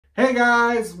Hey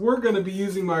guys, we're going to be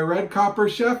using my red copper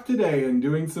chef today and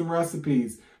doing some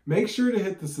recipes. Make sure to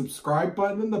hit the subscribe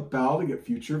button and the bell to get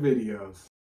future videos.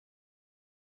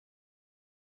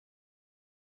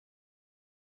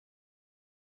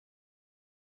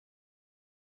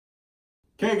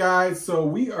 Okay guys, so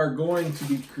we are going to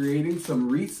be creating some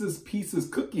Reese's Pieces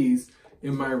cookies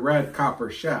in my red copper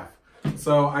chef.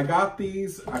 So I got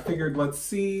these. I figured let's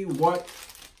see what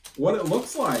it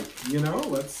looks like. You know,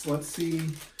 let's see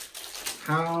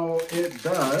how it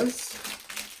does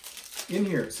in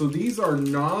here. So these are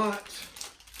not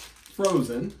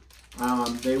frozen.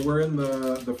 They were in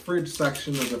the fridge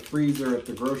section of the freezer at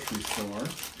the grocery store.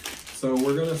 So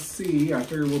we're gonna see, I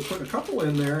figured we'll put a couple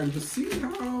in there and just see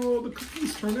how the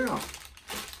cookies turn out.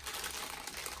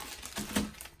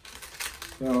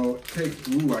 So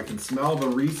ooh, I can smell the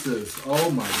Reese's.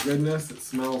 Oh my goodness, it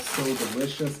smells so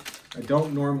delicious. I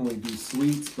don't normally do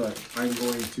sweets, but I'm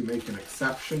going to make an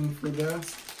exception for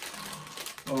this.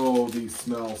 Oh, these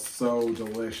smell so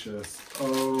delicious.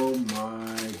 Oh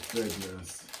my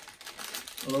goodness.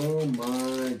 Oh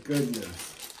my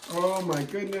goodness. Oh my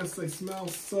goodness, they smell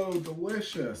so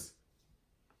delicious.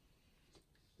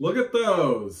 Look at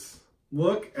those.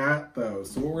 Look at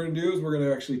those. So what we're gonna do is we're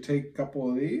gonna actually take a couple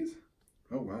of these.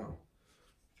 Oh wow.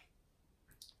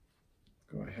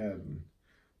 Go ahead and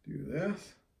do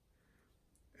this.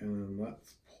 And then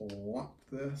let's plop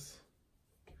this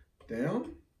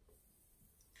down.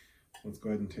 Let's go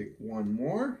ahead and take one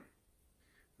more.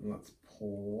 And let's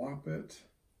plop it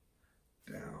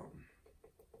down.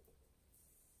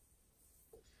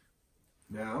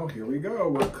 Now, here we go.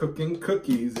 We're cooking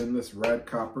cookies in this red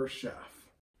copper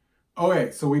chef. Okay,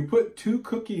 so we put 2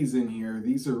 cookies in here.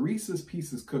 These are Reese's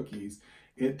Pieces cookies.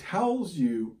 It tells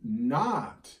you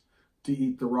not to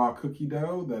eat the raw cookie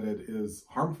dough, that it is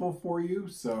harmful for you.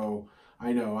 So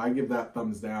I know, I give that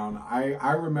thumbs down.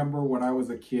 I remember when I was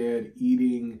a kid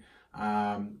eating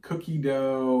cookie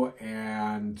dough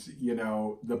and, you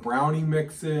know, the brownie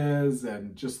mixes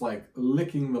and just like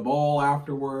licking the bowl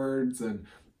afterwards and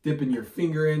dipping your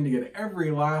finger in to get every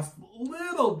last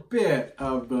little bit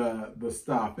of the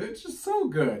stuff. It's just so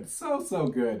good, so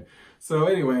good. So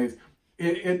anyways,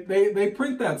 they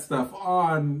print that stuff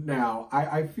on now.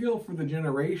 I feel for the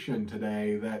generation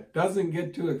today that doesn't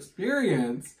get to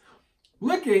experience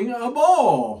licking a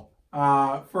bowl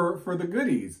for the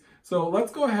goodies. So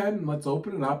let's go ahead and let's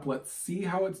open it up. Let's see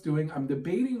how it's doing. I'm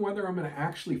debating whether I'm going to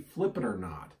actually flip it or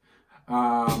not.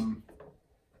 Oh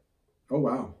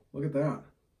wow, look at that.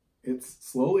 It's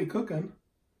slowly cooking.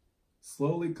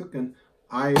 Slowly cooking.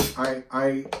 I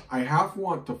half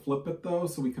want to flip it though,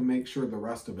 so we can make sure the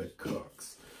rest of it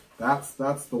cooks. That's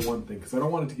the one thing, because I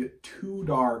don't want it to get too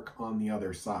dark on the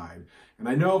other side. And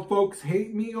I know folks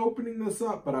hate me opening this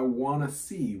up, but I want to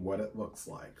see what it looks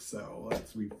like. So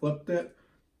we flipped it.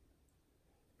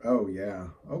 Oh yeah,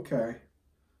 okay.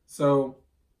 So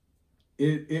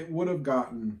it would have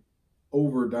gotten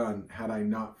overdone had I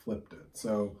not flipped it.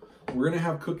 So we're gonna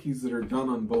have cookies that are done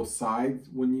on both sides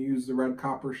when you use the red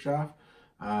copper chef.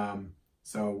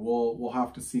 So we'll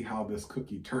have to see how this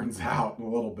cookie turns out in a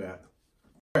little bit.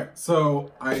 Okay,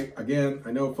 so I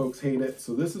know folks hate it.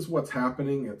 So this is what's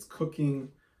happening. It's cooking.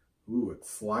 Ooh, it's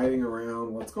sliding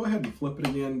around. Let's go ahead and flip it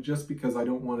again just because I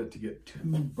don't want it to get too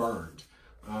burnt.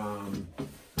 I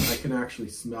can actually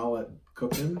smell it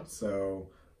cooking.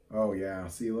 So, oh yeah,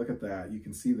 see, look at that. You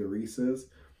can see the Reese's.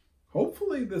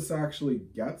 Hopefully this actually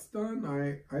gets done.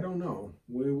 I don't know.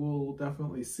 We will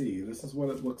definitely see. This is what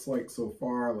it looks like so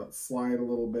far. Let's slide a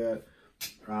little bit.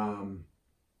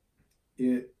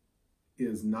 It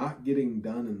is not getting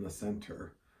done in the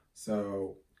center.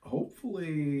 So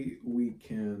hopefully we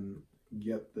can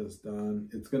get this done.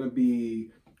 It's going to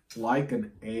be like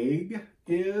an egg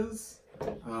is.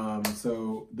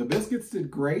 So the biscuits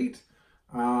did great.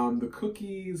 The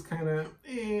cookies kind of,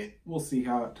 we'll see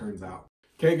how it turns out.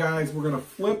 Okay guys, we're gonna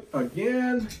flip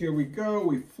again. Here we go,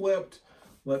 we flipped.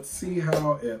 Let's see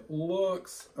how it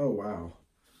looks. Oh wow.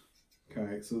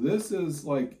 Okay, so this is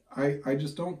like, I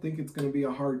just don't think it's gonna be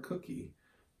a hard cookie.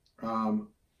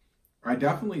 I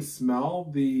definitely smell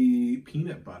the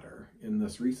peanut butter in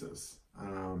this Reese's.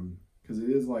 Because it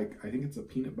is like, I think it's a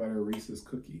peanut butter Reese's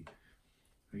cookie.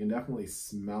 I can definitely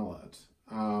smell it.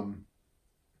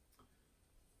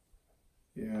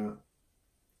 Yeah.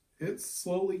 It's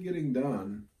slowly getting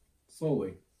done,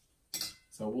 slowly.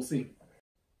 So we'll see.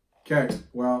 Okay,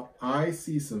 well, I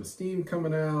see some steam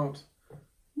coming out.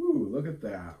 Ooh, look at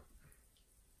that.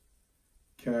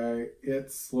 Okay,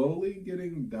 it's slowly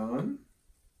getting done.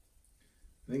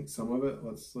 I think some of it,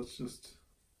 let's just, it's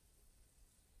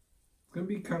gonna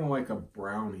be kind of like a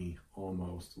brownie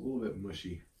almost, a little bit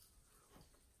mushy.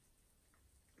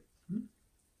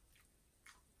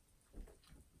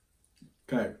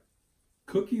 Okay,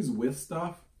 cookies with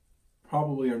stuff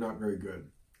probably are not very good.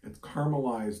 It's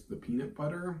caramelized the peanut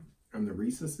butter and the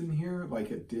Reese's in here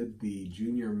like it did the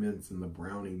Junior Mints and the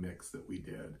brownie mix that we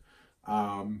did.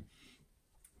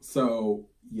 So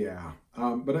yeah,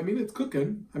 but I mean, it's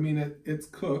cooking. I mean, it's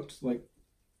cooked. Like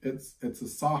it's a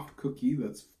soft cookie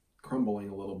that's crumbling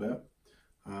a little bit.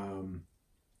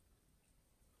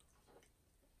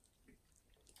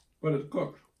 But it's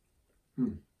cooked.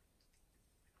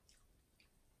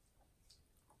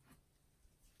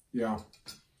 Yeah.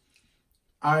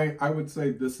 I would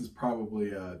say this is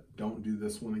probably a don't do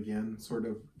this one again sort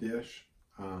of dish.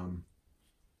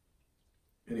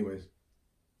 Anyways,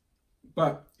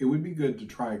 but it would be good to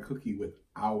try a cookie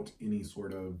without any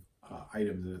sort of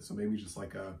items in it. So maybe just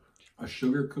like a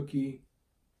sugar cookie,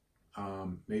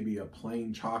 maybe a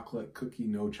plain chocolate cookie,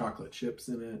 no chocolate chips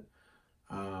in it.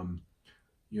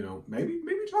 You know, maybe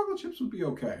chocolate chips would be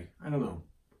okay. I don't know.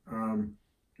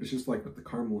 It's just like with the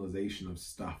caramelization of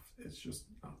stuff, it's just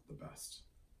not the best.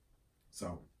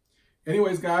 So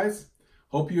anyways, guys,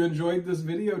 hope you enjoyed this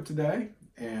video today.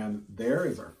 And there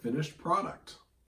is our finished product.